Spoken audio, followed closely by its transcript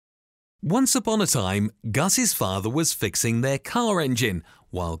Once upon a time, Gus's father was fixing their car engine,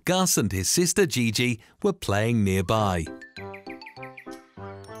 while Gus and his sister Gigi were playing nearby.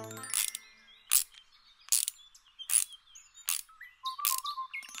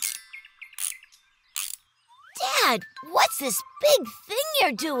 Dad, what's this big thing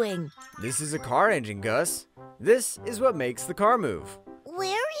you're doing? This is a car engine, Gus. This is what makes the car move.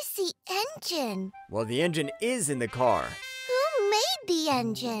 Where is the engine? Well, the engine is in the car. Who made the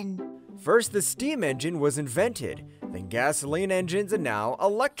engine? First, the steam engine was invented, then gasoline engines, and now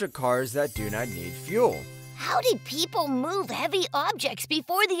electric cars that do not need fuel. How did people move heavy objects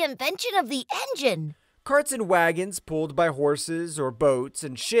before the invention of the engine? Carts and wagons pulled by horses or boats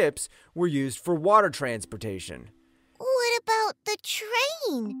and ships were used for water transportation. What about the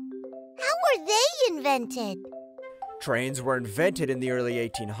train? How were they invented? Trains were invented in the early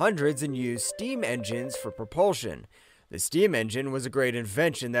 1800s and used steam engines for propulsion. The steam engine was a great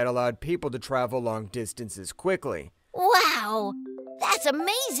invention that allowed people to travel long distances quickly. Wow, that's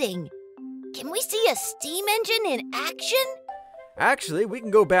amazing! Can we see a steam engine in action? Actually, we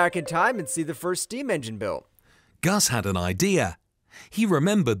can go back in time and see the first steam engine built. Gus had an idea. He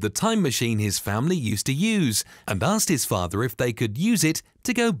remembered the time machine his family used to use and asked his father if they could use it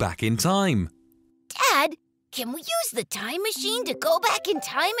to go back in time. Dad, can we use the time machine to go back in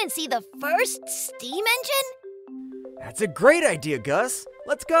time and see the first steam engine? That's a great idea, Gus.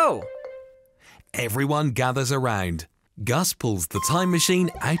 Let's go. Everyone gathers around. Gus pulls the time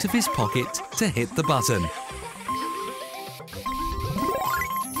machine out of his pocket to hit the button.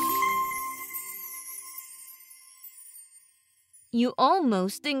 You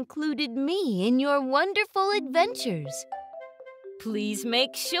almost included me in your wonderful adventures. Please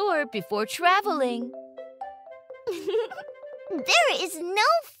make sure before traveling. There is no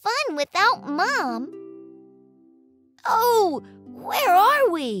fun without Mom. Oh, where are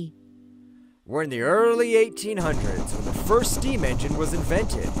we? We're in the early 1800s when the first steam engine was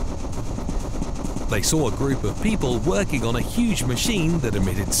invented. They saw a group of people working on a huge machine that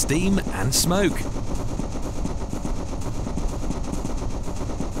emitted steam and smoke.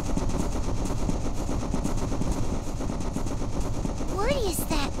 What is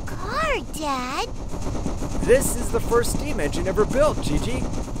that car, Dad? This is the first steam engine ever built, Gigi.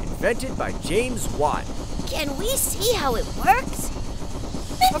 Invented by James Watt. Can we see how it works?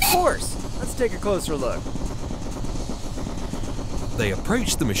 Of course. Let's take a closer look. They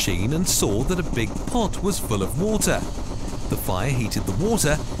approached the machine and saw that a big pot was full of water. The fire heated the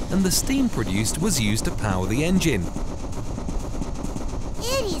water and the steam produced was used to power the engine.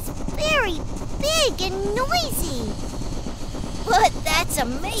 It is very big and noisy. But that's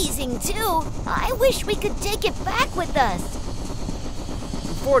amazing too. I wish we could take it back with us.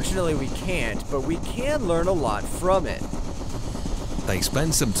 Unfortunately, we can't, but we can learn a lot from it. They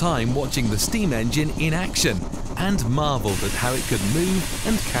spent some time watching the steam engine in action and marveled at how it could move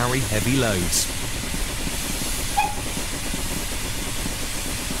and carry heavy loads.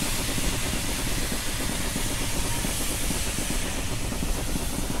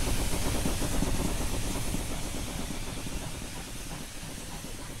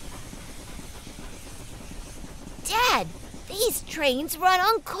 Dad, these trains run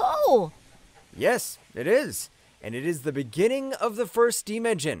on coal. Yes, it is. And it is the beginning of the first steam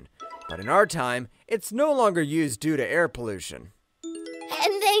engine. But in our time, it's no longer used due to air pollution.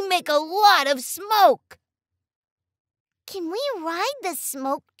 And they make a lot of smoke. Can we ride the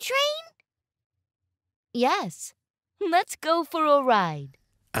smoke train? Yes, let's go for a ride.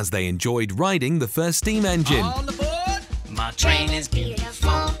 As they enjoyed riding the first steam engine, On the board! My train is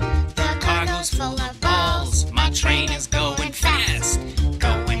beautiful. The cargo's full of balls. My train is going fast.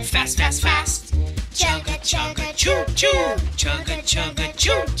 Going fast, fast, fast. Chugga, chugga, choo, choo. Chugga, chugga,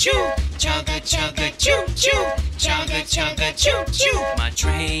 choo, choo. Chugga, chugga, choo, choo. Chugga, chugga, choo, choo. My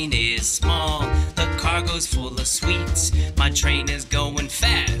train is small. The cargo's full of sweets. My train is going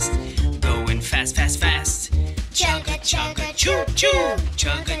fast. Going fast, fast, fast. Chugga, chugga, choo, choo.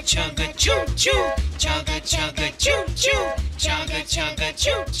 Chugga, chugga, choo, choo. Chugga, chugga, choo, choo. Chugga, chugga,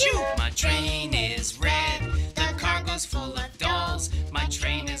 choo, choo. My train is red. The cargo's full of dolls. My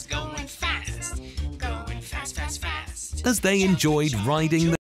train is going fast. Going fast, fast, fast. as they enjoyed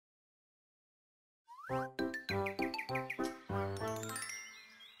riding the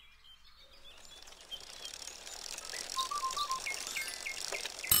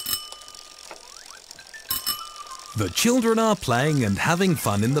The children are playing and having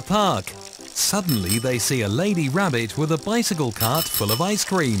fun in the park. Suddenly they see a lady rabbit with a bicycle cart full of ice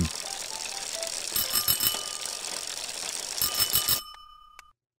cream.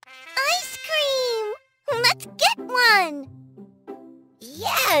 Ice cream! Let's get one!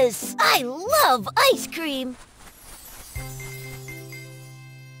 Yes! delicious! I love ice cream!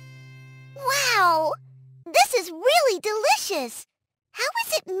 Wow! This is really delicious! How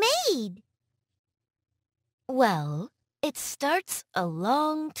is it made? Well, it starts a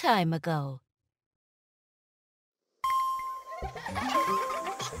long time ago.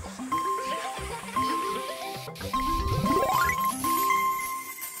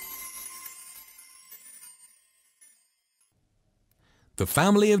 The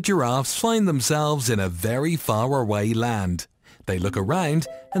family of giraffes find themselves in a very far-away land. They look around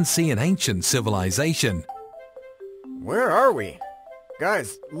and see an ancient civilization. Where are we?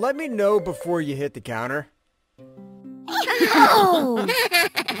 Guys, let me know before you hit the counter. Oh!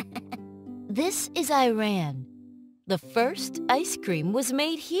 This is Iran. The first ice cream was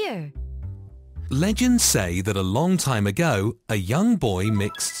made here. Legends say that a long time ago, a young boy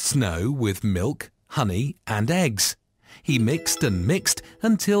mixed snow with milk, honey, and eggs. He mixed and mixed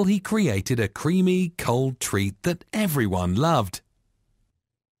until he created a creamy, cold treat that everyone loved.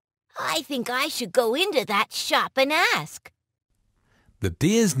 I think I should go into that shop and ask. The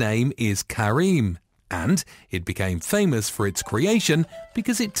deer's name is Karim, and it became famous for its creation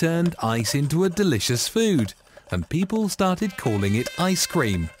because it turned ice into a delicious food, and people started calling it ice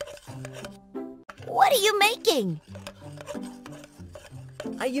cream. What are you making?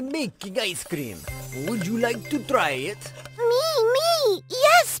 I am making ice cream. Would you like to try it? Me!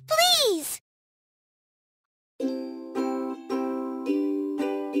 Yes, please!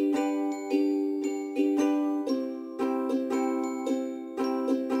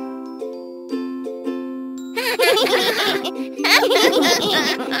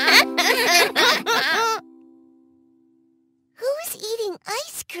 Who's eating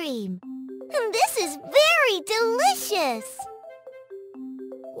ice cream? This is very delicious!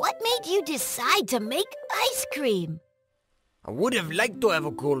 What made you decide to make ice cream? I would have liked to have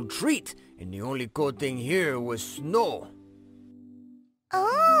a cold treat, and the only cold thing here was snow.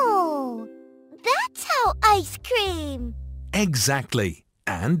 Oh, that's how ice cream... Exactly,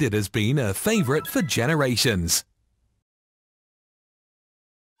 and it has been a favorite for generations.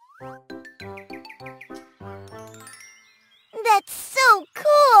 That's so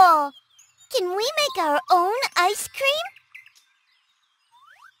cool! Can we make our own ice cream?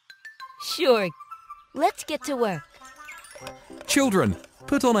 Sure. Let's get to work. Children,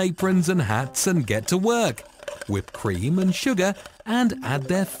 put on aprons and hats and get to work. Whip cream and sugar and add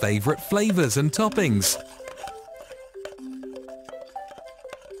their favorite flavors and toppings.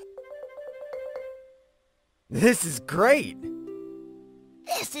 This is great!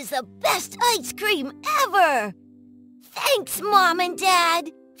 This is the best ice cream ever! Thanks, Mom and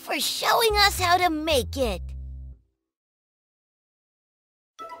Dad, for showing us how to make it.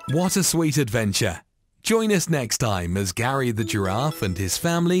 What a sweet adventure! Join us next time as Gary the giraffe and his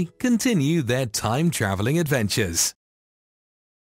family continue their time-traveling adventures.